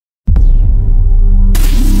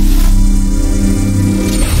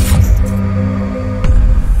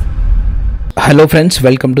Hello friends,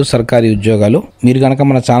 welcome to సర్కారీ ఉద్యోగాలు. మీరు కనుక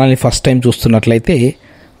మన ఛానల్ని ఫస్ట్ టైం చూస్తున్నట్లయితే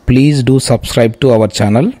please do subscribe to our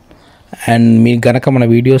channel. And మీకు కనుక మన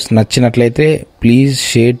వీడియోస్ నచ్చినట్లయితే please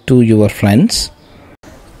share to your friends.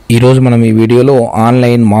 ఈరోజు మనం ఈ వీడియోలో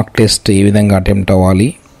ఆన్లైన్ మాక్ టెస్ట్ ఏ విధంగా అటెంప్ట్ అవ్వాలి,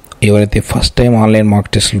 ఎవరైతే ఫస్ట్ టైం ఆన్లైన్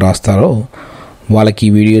మాక్ టెస్ట్లు రాస్తారో వాళ్ళకి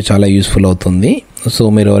ఈ వీడియో చాలా యూస్ఫుల్ అవుతుంది. సో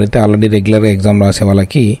మీరు ఎవరైతే ఆల్రెడీ రెగ్యులర్గా ఎగ్జామ్ రాసే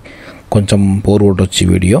వాళ్ళకి కొంచెం బోర్ కొట్టొచ్చు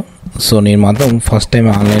వీడియో. సో నేను మాత్రం ఫస్ట్ టైం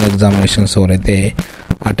ఆన్లైన్ ఎగ్జామినేషన్స్ ఎవరైతే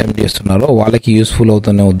అటెంప్ట్ చేస్తున్నారో వాళ్ళకి యూస్ఫుల్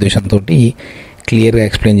అవుతున్న ఉద్దేశంతో క్లియర్గా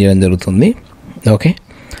ఎక్స్ప్లెయిన్ చేయడం జరుగుతుంది. ఓకే,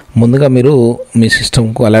 ముందుగా మీరు మీ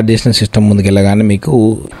సిస్టమ్కు అలర్ట్ చేసిన సిస్టమ్ ముందుకు వెళ్ళగానే మీకు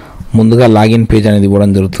ముందుగా లాగిన్ పేజ్ అనేది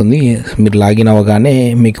ఇవ్వడం జరుగుతుంది. మీరు లాగిన్ అవ్వగానే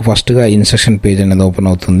మీకు ఫస్ట్గా ఇన్స్ట్రక్షన్ పేజ్ అనేది ఓపెన్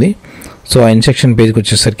అవుతుంది. సో ఆ ఇన్స్ట్రక్షన్ పేజ్కి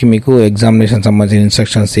వచ్చేసరికి మీకు ఎగ్జామినేషన్ సంబంధించిన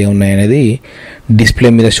ఇన్స్ట్రక్షన్స్ ఏమున్నాయి అనేది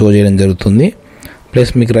డిస్ప్లే మీద షో చేయడం జరుగుతుంది.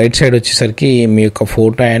 ప్లస్ మీకు రైట్ సైడ్ వచ్చేసరికి మీ యొక్క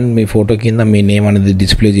ఫోటో అండ్ మీ ఫోటో కింద మీ నేమ్ అనేది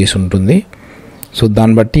డిస్ప్లే చేసి ఉంటుంది. సో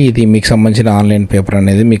దాన్ని బట్టి ఇది మీకు సంబంధించిన ఆన్లైన్ పేపర్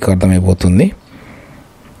అనేది మీకు అర్థమైపోతుంది.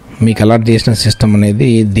 మీకు అలాట్ చేసిన సిస్టమ్ అనేది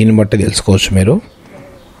దీన్ని బట్టి తెలుసుకోవచ్చు మీరు.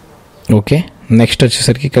 ఓకే, నెక్స్ట్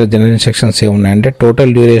వచ్చేసరికి ఇక్కడ general instructions ఏమున్నాయంటే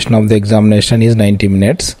total duration of the examination is 90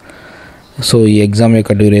 minutes. So ఈ ఎగ్జామ్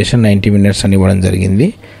యొక్క డ్యూరేషన్ 90 minutes అని ఇవ్వడం జరిగింది.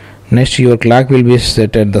 Next, your clock will be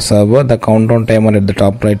set at the server. The countdown timer at the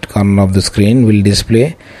top right corner of the screen will display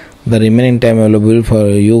the remaining time available for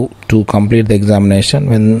you to complete the examination.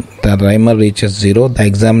 When the timer reaches 0, the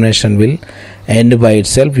examination will end by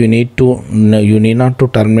itself. You need not to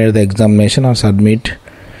terminate the examination or submit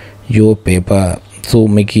your paper. So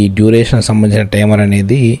మీకు ఈ duration సంబంధించిన timer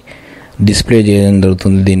అనేది display చేయడం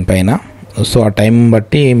జరుగుతుంది దీనిపైన. So ఆ time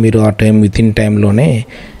బట్టి మీరు ఆ టైం వితిన్ టైంలోనే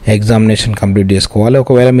ఎగ్జామినేషన్ కంప్లీట్ చేసుకోవాలి.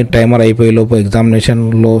 ఒకవేళ మీరు టైమర్ అయిపోయేలోపు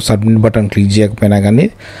ఎగ్జామినేషన్లో సబ్మిట్ బటన్ క్లిక్ చేయకపోయినా కానీ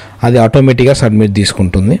అది ఆటోమేటిక్గా సబ్మిట్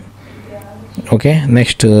తీసుకుంటుంది. Okay,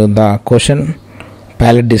 next the question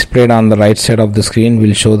palette displayed on the right side of the screen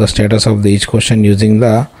will show the status of the each question using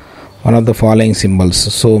the one of the following symbols.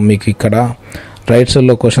 So మీకు ఇక్కడ right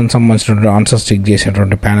సైడ్లో question సంబంధించినటువంటి answers check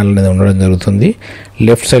చేసేటువంటి panel అనేది ఉండడం జరుగుతుంది.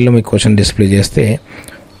 Left సైడ్లో మీకు క్వశ్చన్ డిస్ప్లే చేస్తే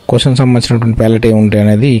క్వశ్చన్ సంబంధించినటువంటి ప్యాలెట్ ఏముంటాయి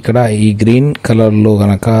అనేది ఇక్కడ ఈ గ్రీన్ కలర్లో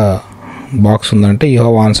కనుక బాక్స్ ఉందంటే you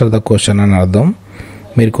have answer the question అని అర్థం.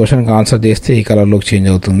 మీరు క్వశ్చన్కి ఆన్సర్ చేస్తే ఈ కలర్లోకి చేంజ్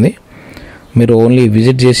అవుతుంది. మీరు ఓన్లీ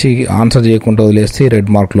విజిట్ చేసి ఆన్సర్ చేయకుండా వదిలేస్తే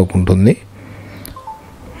రెడ్ మార్క్లోకి ఉంటుంది.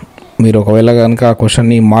 మీరు ఒకవేళ కనుక ఆ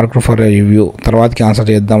క్వశ్చన్ని మార్క్ ఫర్ రివ్యూ తర్వాతకి ఆన్సర్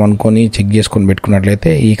చేద్దాం అనుకొని చెక్ చేసుకొని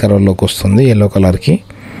పెట్టుకున్నట్లయితే ఈ కలర్లోకి వస్తుంది, ఎల్లో కలర్కి.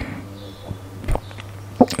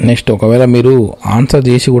 నెక్స్ట్ ఒకవేళ మీరు ఆన్సర్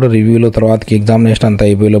చేసి కూడా రివ్యూలో తర్వాతకి ఎగ్జామినేషన్ అంతా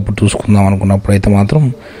అయిపోయేటప్పుడు చూసుకుందాం అనుకున్నప్పుడు అయితే మాత్రం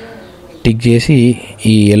టిక్ చేసి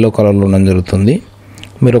ఈ ఎల్లో కలర్లో ఉండడం జరుగుతుంది.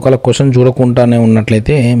 మీరు ఒకవేళ క్వశ్చన్ చూడకుండానే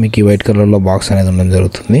ఉన్నట్లయితే మీకు ఈ వైట్ కలర్లో బాక్స్ అనేది ఉండడం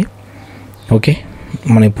జరుగుతుంది. ఓకే,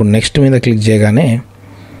 మనం ఇప్పుడు నెక్స్ట్ మీద క్లిక్ చేయగానే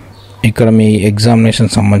ఇక్కడ మీ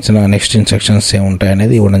ఎగ్జామినేషన్ సంబంధించిన నెక్స్ట్ ఇన్స్ట్రక్షన్స్ ఏముంటాయి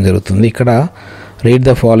అనేది ఇవ్వడం జరుగుతుంది. ఇక్కడ read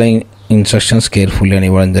the following instructions carefully అని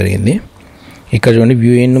ఇవ్వడం జరిగింది. ఇక్కడ చూడండి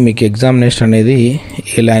వ్యూ ఇన్, మీకు ఎగ్జామినేషన్ అనేది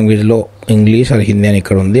ఏ లాంగ్వేజ్లో ఇంగ్లీష్ ఆర్ హిందీ అని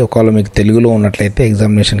ఇక్కడ ఉంది. ఒకవేళ మీకు తెలుగులో ఉన్నట్లయితే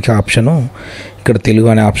ఎగ్జామినేషన్కి ఆప్షను ఇక్కడ తెలుగు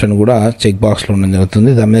అనే ఆప్షన్ కూడా చెక్ బాక్స్లో ఉండడం జరుగుతుంది.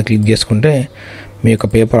 దాని మీద క్లిక్ చేసుకుంటే మీ యొక్క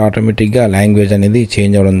పేపర్ ఆటోమేటిక్గా లాంగ్వేజ్ అనేది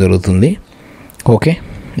చేంజ్ అవ్వడం జరుగుతుంది. ఓకే,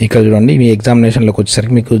 ఇక్కడ చూడండి మీ ఎగ్జామినేషన్లోకి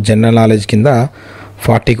వచ్చేసరికి మీకు జనరల్ నాలెడ్జ్ కింద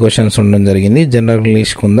 40 questions ఉండడం జరిగింది. జనరల్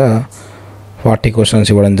ఇంగ్లీష్ కింద 40 questions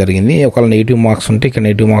ఇవ్వడం జరిగింది. ఒకవేళ నెగిటివ్ మార్క్స్ ఉంటే ఇక్కడ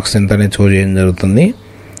నెగిటివ్ మార్క్స్ ఎంత అనేది షో చేయడం జరుగుతుంది.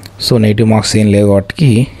 సో నెగిటివ్ మార్క్స్ ఏం లేవు కాబట్టి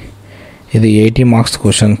ఇది 80 marks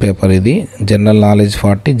క్వశ్చన్ పేపర్. ఇది జనరల్ నాలెడ్జ్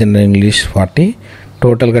 40, జనరల్ ఇంగ్లీష్ 40,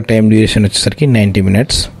 టోటల్గా టైం డ్యూరేషన్ వచ్చేసరికి 90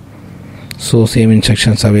 minutes. సో సేమ్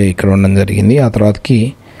ఇన్స్ట్రక్షన్స్ అవే ఇక్కడ ఉండడం జరిగింది. ఆ తర్వాతకి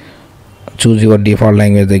చూజ్ యువర్ డిఫాల్ట్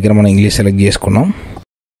లాంగ్వేజ్ దగ్గర మనం ఇంగ్లీష్ సెలెక్ట్ చేసుకున్నాం.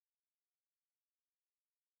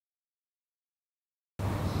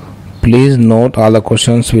 Please note all the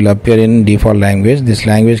questions will appear in default language. This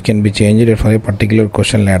language can be changed for a particular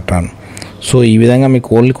question later on. So ఈ విధంగా మీకు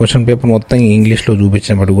ఓన్లీ క్వశ్చన్ పేపర్ మొత్తం ఇంగ్లీష్లో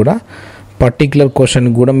చూపించినప్పుడు కూడా పర్టికులర్ క్వశ్చన్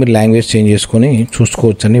కూడా మీరు లాంగ్వేజ్ చేంజ్ చేసుకొని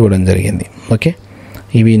చూసుకోవచ్చు అని ఇవ్వడం జరిగింది. ఓకే,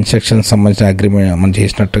 ఇవి ఇన్స్ట్రక్షన్స్ సంబంధించిన అగ్రిమెంట్ మనం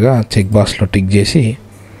చేసినట్టుగా చెక్ బాక్స్లో టిక్ చేసి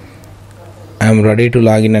ఐఎమ్ రెడీ టు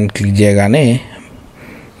లాగిన్ అని క్లిక్ చేయగానే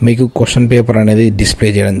మీకు క్వశ్చన్ పేపర్ అనేది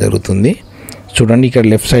డిస్ప్లే చేయడం జరుగుతుంది. చూడండి ఇక్కడ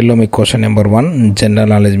లెఫ్ట్ సైడ్లో మీకు క్వశ్చన్ నెంబర్ 1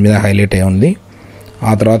 జనరల్ నాలెడ్జ్ మీద హైలైట్ అయి ఉంది.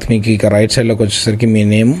 ఆ తర్వాత మీకు ఇక రైట్ సైడ్లోకి వచ్చేసరికి మీ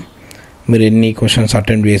నేమ్, మీరు ఎన్ని క్వశ్చన్స్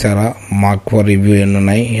అటెంప్ట్ చేశారా, మార్క్ ఫర్ రివ్యూ ఎన్ని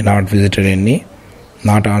ఉన్నాయి, నాట్ విజిటెడ్ ఎన్ని,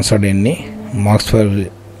 నాట్ ఆన్సర్డ్ ఎన్ని, మార్క్స్ ఫర్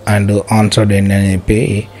అండ్ ఆన్సర్డ్ ఎన్ని అని చెప్పి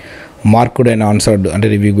మార్క్డ్ అండ్ ఆన్సర్డ్ అంటే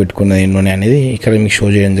రివ్యూ పెట్టుకున్నది ఎన్ని ఉన్నాయి అనేది ఇక్కడ మీకు షో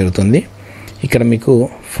చేయడం జరుగుతుంది. ఇక్కడ మీకు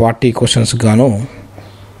 40 questions గాను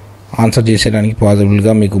ఆన్సర్ చేసేయడానికి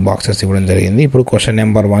పాసిబుల్గా మీకు బాక్సెస్ ఇవ్వడం జరిగింది. ఇప్పుడు క్వశ్చన్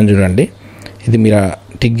నెంబర్ 1 చూడండి, ఇది మీరు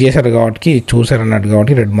టిక్ చేశారు కాబట్టి చూసారు అన్నట్టు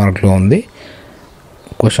కాబట్టి రెడ్ మార్క్లో ఉంది.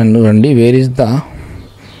 క్వశ్చన్ చూడండి. Where is the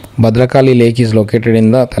Bhadrakali lake is located in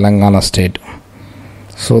the Telangana state.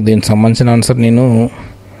 So దీనికి సంబంధించిన ఆన్సర్ నేను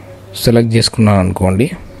సెలెక్ట్ చేసుకున్నాను అనుకోండి.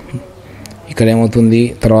 ఇక్కడ ఏమవుతుంది,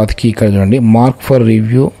 తర్వాతకి ఇక్కడ చూడండి mark for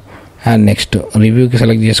review and next రివ్యూకి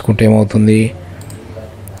select చేసుకుంటే ఏమవుతుంది,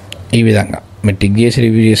 ఈ విధంగా మీరు టిక్ చేసి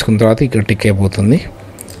రివ్యూ చేసుకున్న తర్వాత ఇక్కడ టిక్ అయిపోతుంది.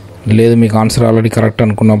 లేదు మీకు ఆన్సర్ ఆల్రెడీ కరెక్ట్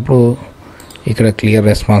అనుకున్నప్పుడు ఇక్కడ క్లియర్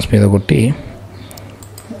రెస్పాన్స్ మీద కొట్టి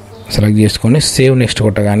సెలెక్ట్ చేసుకొని సేవ్ నెక్స్ట్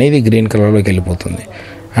కొట్టగానే ఇది గ్రీన్ కలర్లోకి వెళ్ళిపోతుంది.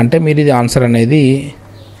 అంటే మీరు ఇది ఆన్సర్ అనేది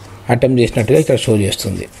అటెంప్ట్ చేసినట్టుగా ఇక్కడ షో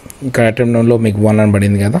చేస్తుంది. ఇక్కడ అటెంప్ట్లో మీకు 1 అని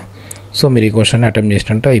పడింది కదా, సో మీరు ఈ క్వశ్చన్ అటెంప్ట్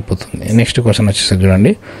చేసినట్టు అయిపోతుంది. నెక్స్ట్ క్వశ్చన్ వచ్చేసరికి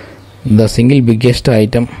చూడండి. The single biggest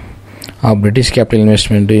item of British capital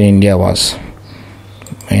investment in India was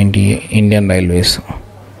ఏంటి, ఇండియన్ రైల్వేస్.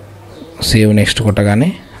 సేవ్ నెక్స్ట్ కొట్టగానే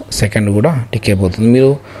సెకండ్ కూడా టిక్ అయిపోతుంది. మీరు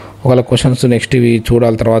ఒకవేళ క్వశ్చన్స్ నెక్స్ట్ ఇవి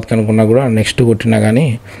చూడాలి తర్వాత కనుక్కున్నా కూడా నెక్స్ట్ కొట్టినా కానీ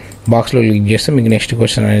బాక్స్లో క్లిక్ చేస్తే మీకు నెక్స్ట్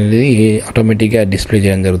క్వశ్చన్ అనేది ఆటోమేటిక్గా డిస్ప్లే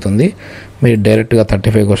చేయడం జరుగుతుంది. మీరు డైరెక్ట్గా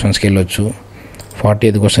 35 క్వశ్చన్స్కి వెళ్ళొచ్చు.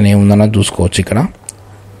 40th క్వశ్చన్ ఏముందన్నది చూసుకోవచ్చు. ఇక్కడ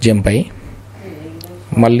జంప్ అయ్యి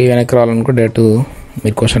మళ్ళీ వెనక్కి రావాలనుకో డైరెక్ట్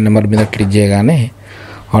మీరు క్వశ్చన్ నెంబర్ మీద క్లిక్ చేయగానే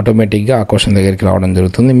ఆటోమేటిక్గా ఆ క్వశ్చన్ దగ్గరికి రావడం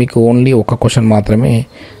జరుగుతుంది. మీకు ఓన్లీ ఒక క్వశ్చన్ మాత్రమే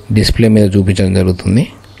డిస్ప్లే మీద చూపించడం జరుగుతుంది.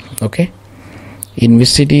 Okay. In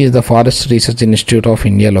which city is the forest research institute of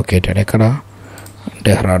India located. ఎక్కడ,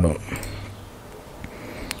 Dehradun.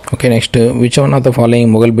 Okay. Next which one of the following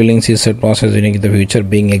Mughal buildings is set process unique the future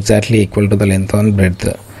being exactly equal to the length and breadth.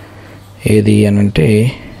 ఏది అని అంటే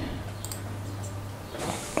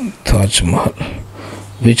Taj Mahal.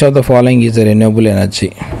 Which of the following is the renewable energy.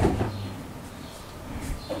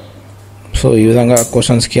 So ఈ విధంగా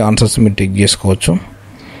క్వశ్చన్స్కి answers మీరు tick చేసుకోవచ్చు.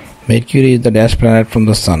 Mercury is the dash planet from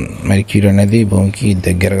the sun. Mercury అనేది భూమికి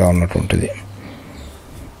దగ్గరగా ఉన్నటువంటిది.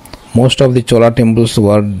 Most of the Chola temples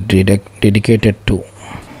were dedicated to.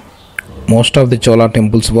 Most of the Chola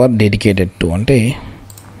temples were dedicated to అంటే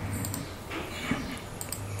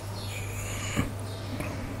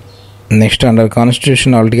next under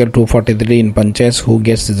constitution article 243 in Panchayat who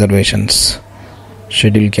gets reservations,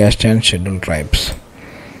 schedule caste and schedule tribes.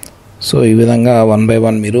 So ఈ విధంగా 1 by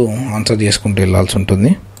 1 మీరు answer చేసుకుంటూ వెళ్ళాల్సి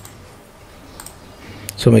ఉంటుంది.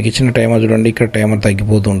 సో మీకు ఇచ్చిన timer చూడండి, ఇక్కడ టైమర్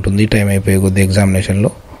తగ్గిపోతూ ఉంటుంది టైం అయిపోయే కొద్ది. ఎగ్జామినేషన్లో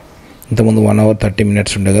ఇంతకుముందు 1 hour 30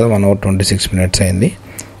 minutes ఉండే కదా, 1 hour 26 minutes అయింది.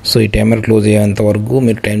 సో ఈ టైమర్ క్లోజ్ అయ్యేంత వరకు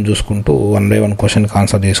మీరు టైం చూసుకుంటూ 1 by 1 క్వశ్చన్కి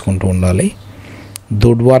ఆన్సర్ చేసుకుంటూ ఉండాలి.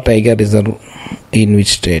 దుడ్వా tiger reserve in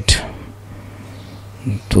which state.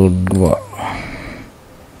 దుడ్వా,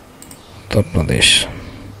 Uttar Pradesh.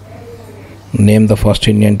 Name the first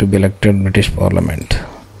Indian to be elected British parliament.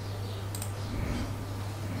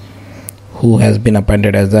 Who has been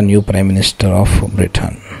appointed as the new Prime Minister of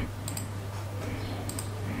Britain.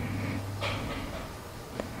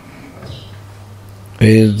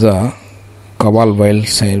 Where is the Kaval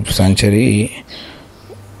Wildlife Sanctuary?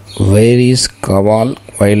 Where is Kaval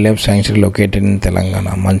Wildlife Sanctuary located in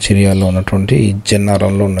Telangana? మంచిర్యాలలో ఉన్నటువంటి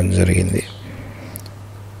జన్నారంలో ఉండడం జరిగింది.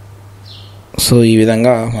 So ఈ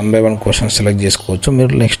విధంగా 1 by 1 questions select చేసుకోవచ్చు.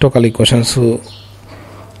 మీరు next ఒక questions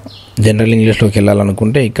general ఇంగ్లీష్లోకి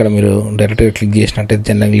వెళ్ళాలనుకుంటే ఇక్కడ మీరు డైరెక్ట్గా క్లిక్ చేసినట్టయితే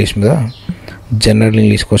జనరల్ ఇంగ్లీష్ మీద జనరల్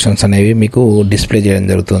ఇంగ్లీష్ క్వశ్చన్స్ అనేవి మీకు డిస్ప్లే చేయడం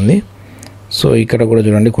జరుగుతుంది. సో ఇక్కడ కూడా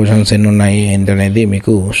చూడండి క్వశ్చన్స్ ఎన్ని ఉన్నాయి ఏంటి అనేది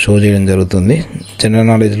మీకు షో చేయడం జరుగుతుంది. జనరల్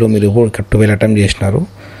నాలెడ్జ్లో మీరు ఇక్కడ 12 అటెంప్ట్ చేసినారు,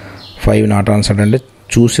 5 నాట్ ఆన్సర్డ్ అంటే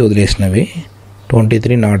చూసి వదిలేసినవి,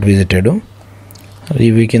 23 నాట్ విజిటెడ్.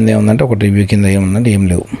 రివ్యూ కింద ఏముందంటే ఒకటి రివ్యూ కింద ఏముందంటే ఏం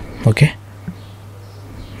లేవు. ఓకే.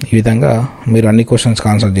 ఈ విధంగా మీరు అన్ని క్వశ్చన్స్కి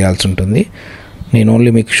ఆన్సర్ చేయాల్సి ఉంటుంది. నేను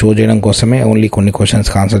ఓన్లీ మీకు షో చేయడం కోసమే ఓన్లీ కొన్ని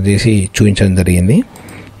క్వశ్చన్స్కి ఆన్సర్ చేసి చూపించడం జరిగింది.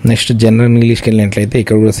 నెక్స్ట్ జనరల్ ఇంగ్లీష్కి వెళ్ళినట్లయితే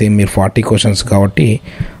ఇక్కడ కూడా సేమ్ మీరు 40 క్వశ్చన్స్ కాబట్టి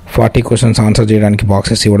 40 క్వశ్చన్స్ ఆన్సర్ చేయడానికి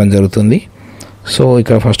బాక్సెస్ ఇవ్వడం జరుగుతుంది. సో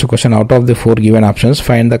ఇక్కడ first question, out of the 4 given options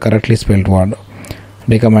find the correctly spelled word.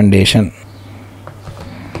 Recommendation.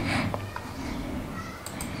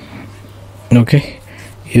 Okay.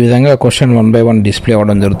 ఈ విధంగా క్వశ్చన్ 1 by 1 డిస్ప్లే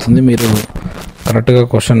అవ్వడం జరుగుతుంది. మీరు కరెక్ట్గా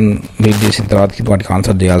క్వశ్చన్ రీడ్ చేసిన తర్వాత వాటికి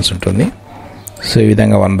ఆన్సర్ చేయాల్సి ఉంటుంది. సో ఈ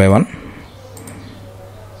విధంగా 1 by 1.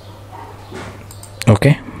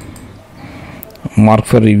 Okay. Mark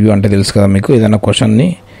for review అంటే తెలుసు కదా మీకు. ఏదైనా క్వశ్చన్ని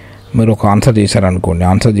మీరు ఒక ఆన్సర్ చేశారనుకోండి,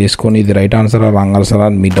 ఆన్సర్ చేసుకొని ఇది రైట్ ఆన్సరా రాంగ్ ఆన్సరా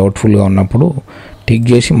మీ డౌట్ఫుల్గా ఉన్నప్పుడు టిక్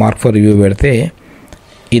చేసి మార్క్ ఫర్ రివ్యూ పెడితే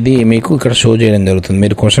ఇది మీకు ఇక్కడ షో చేయడం జరుగుతుంది.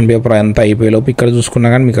 మీరు క్వశ్చన్ పేపర్ అంతా అయిపోయేలోపు ఇక్కడ చూసుకున్నా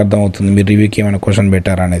కానీ మీకు అర్థమవుతుంది మీరు రివ్యూకి ఏమైనా క్వశ్చన్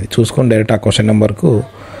పెట్టారా అనేది. చూసుకొని డైరెక్ట్ ఆ క్వశ్చన్ నెంబర్కు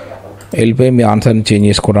వెళ్ళిపోయి మీ ఆన్సర్ని చేంజ్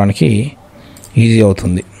చేసుకోవడానికి ఈజీ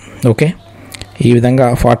అవుతుంది. ఓకే. ఈ విధంగా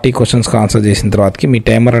 40 క్వశ్చన్స్కి ఆన్సర్ చేసిన తర్వాతకి మీ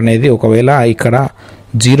టైమర్ అనేది ఒకవేళ ఇక్కడ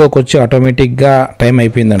 0కి వచ్చి ఆటోమేటిక్గా టైం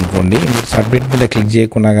అయిపోయింది అనుకోండి, మీరు సబ్మిట్ మీద క్లిక్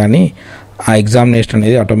చేయకుండా కానీ ఆ ఎగ్జామినేషన్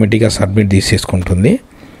అనేది ఆటోమేటిక్గా సబ్మిట్ తీసేసుకుంటుంది.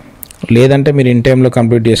 లేదంటే మీరు ఇన్ టైంలో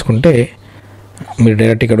కంప్లీట్ చేసుకుంటే మీరు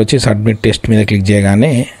డైరెక్ట్ ఇక్కడ వచ్చి సబ్మిట్ టెస్ట్ మీద క్లిక్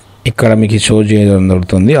చేయగానే ఇక్కడ మీకు షో చేయడం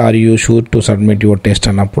జరుగుతుంది. Are you sure to submit your test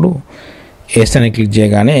అన్నప్పుడు ఎస్ అని క్లిక్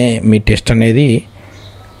చేయగానే మీ టెస్ట్ అనేది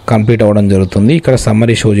కంప్లీట్ అవ్వడం జరుగుతుంది. ఇక్కడ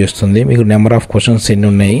సమ్మరీ షో చేస్తుంది. మీకు నెంబర్ ఆఫ్ క్వశ్చన్స్ ఎన్ని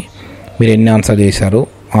ఉన్నాయి, మీరు ఎన్ని ఆన్సర్ చేశారు,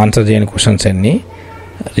 ఆన్సర్ చేయని క్వశ్చన్స్ ఎన్ని,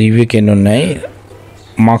 రివ్యూకి ఎన్ని ఉన్నాయి,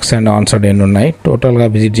 మార్క్స్ అండ్ ఆన్సర్డ్ ఎన్ని ఉన్నాయి, టోటల్గా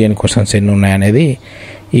విజిట్ చేయని క్వశ్చన్స్ ఎన్ని ఉన్నాయి అనేది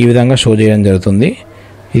ఈ విధంగా షో చేయడం జరుగుతుంది.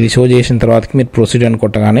 ఇది షో చేసిన తర్వాతకి మీరు ప్రొసీడ్ అని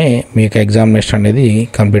కొట్టగానే మీకు ఎగ్జామినేషన్ అనేది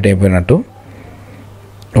కంప్లీట్ అయిపోయినట్టు.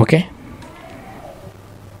 ఓకే,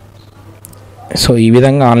 సో ఈ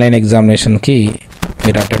విధంగా ఆన్లైన్ ఎగ్జామినేషన్కి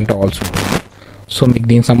మీరు అటెంప్ట్ అవ్వాల్సి ఉంటుంది. సో మీకు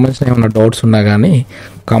దీనికి సంబంధించిన ఏమైనా డౌట్స్ ఉన్నా కానీ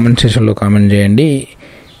కామెంట్ సెక్షన్లో కామెంట్ చేయండి.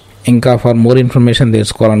 ఇంకా ఫర్ మోర్ ఇన్ఫర్మేషన్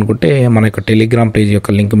తెలుసుకోవాలనుకుంటే మన యొక్క టెలిగ్రామ్ పేజ్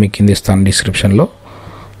యొక్క లింక్ మీకు కింద ఇస్తాను డిస్క్రిప్షన్లో.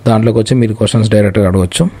 దాంట్లోకి వచ్చి మీరు క్వశ్చన్స్ డైరెక్ట్గా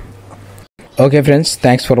అడగవచ్చు. Okay friends,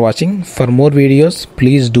 thanks for watching. For more videos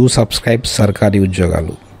please do subscribe సర్కారీ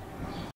ఉద్యోగాలు.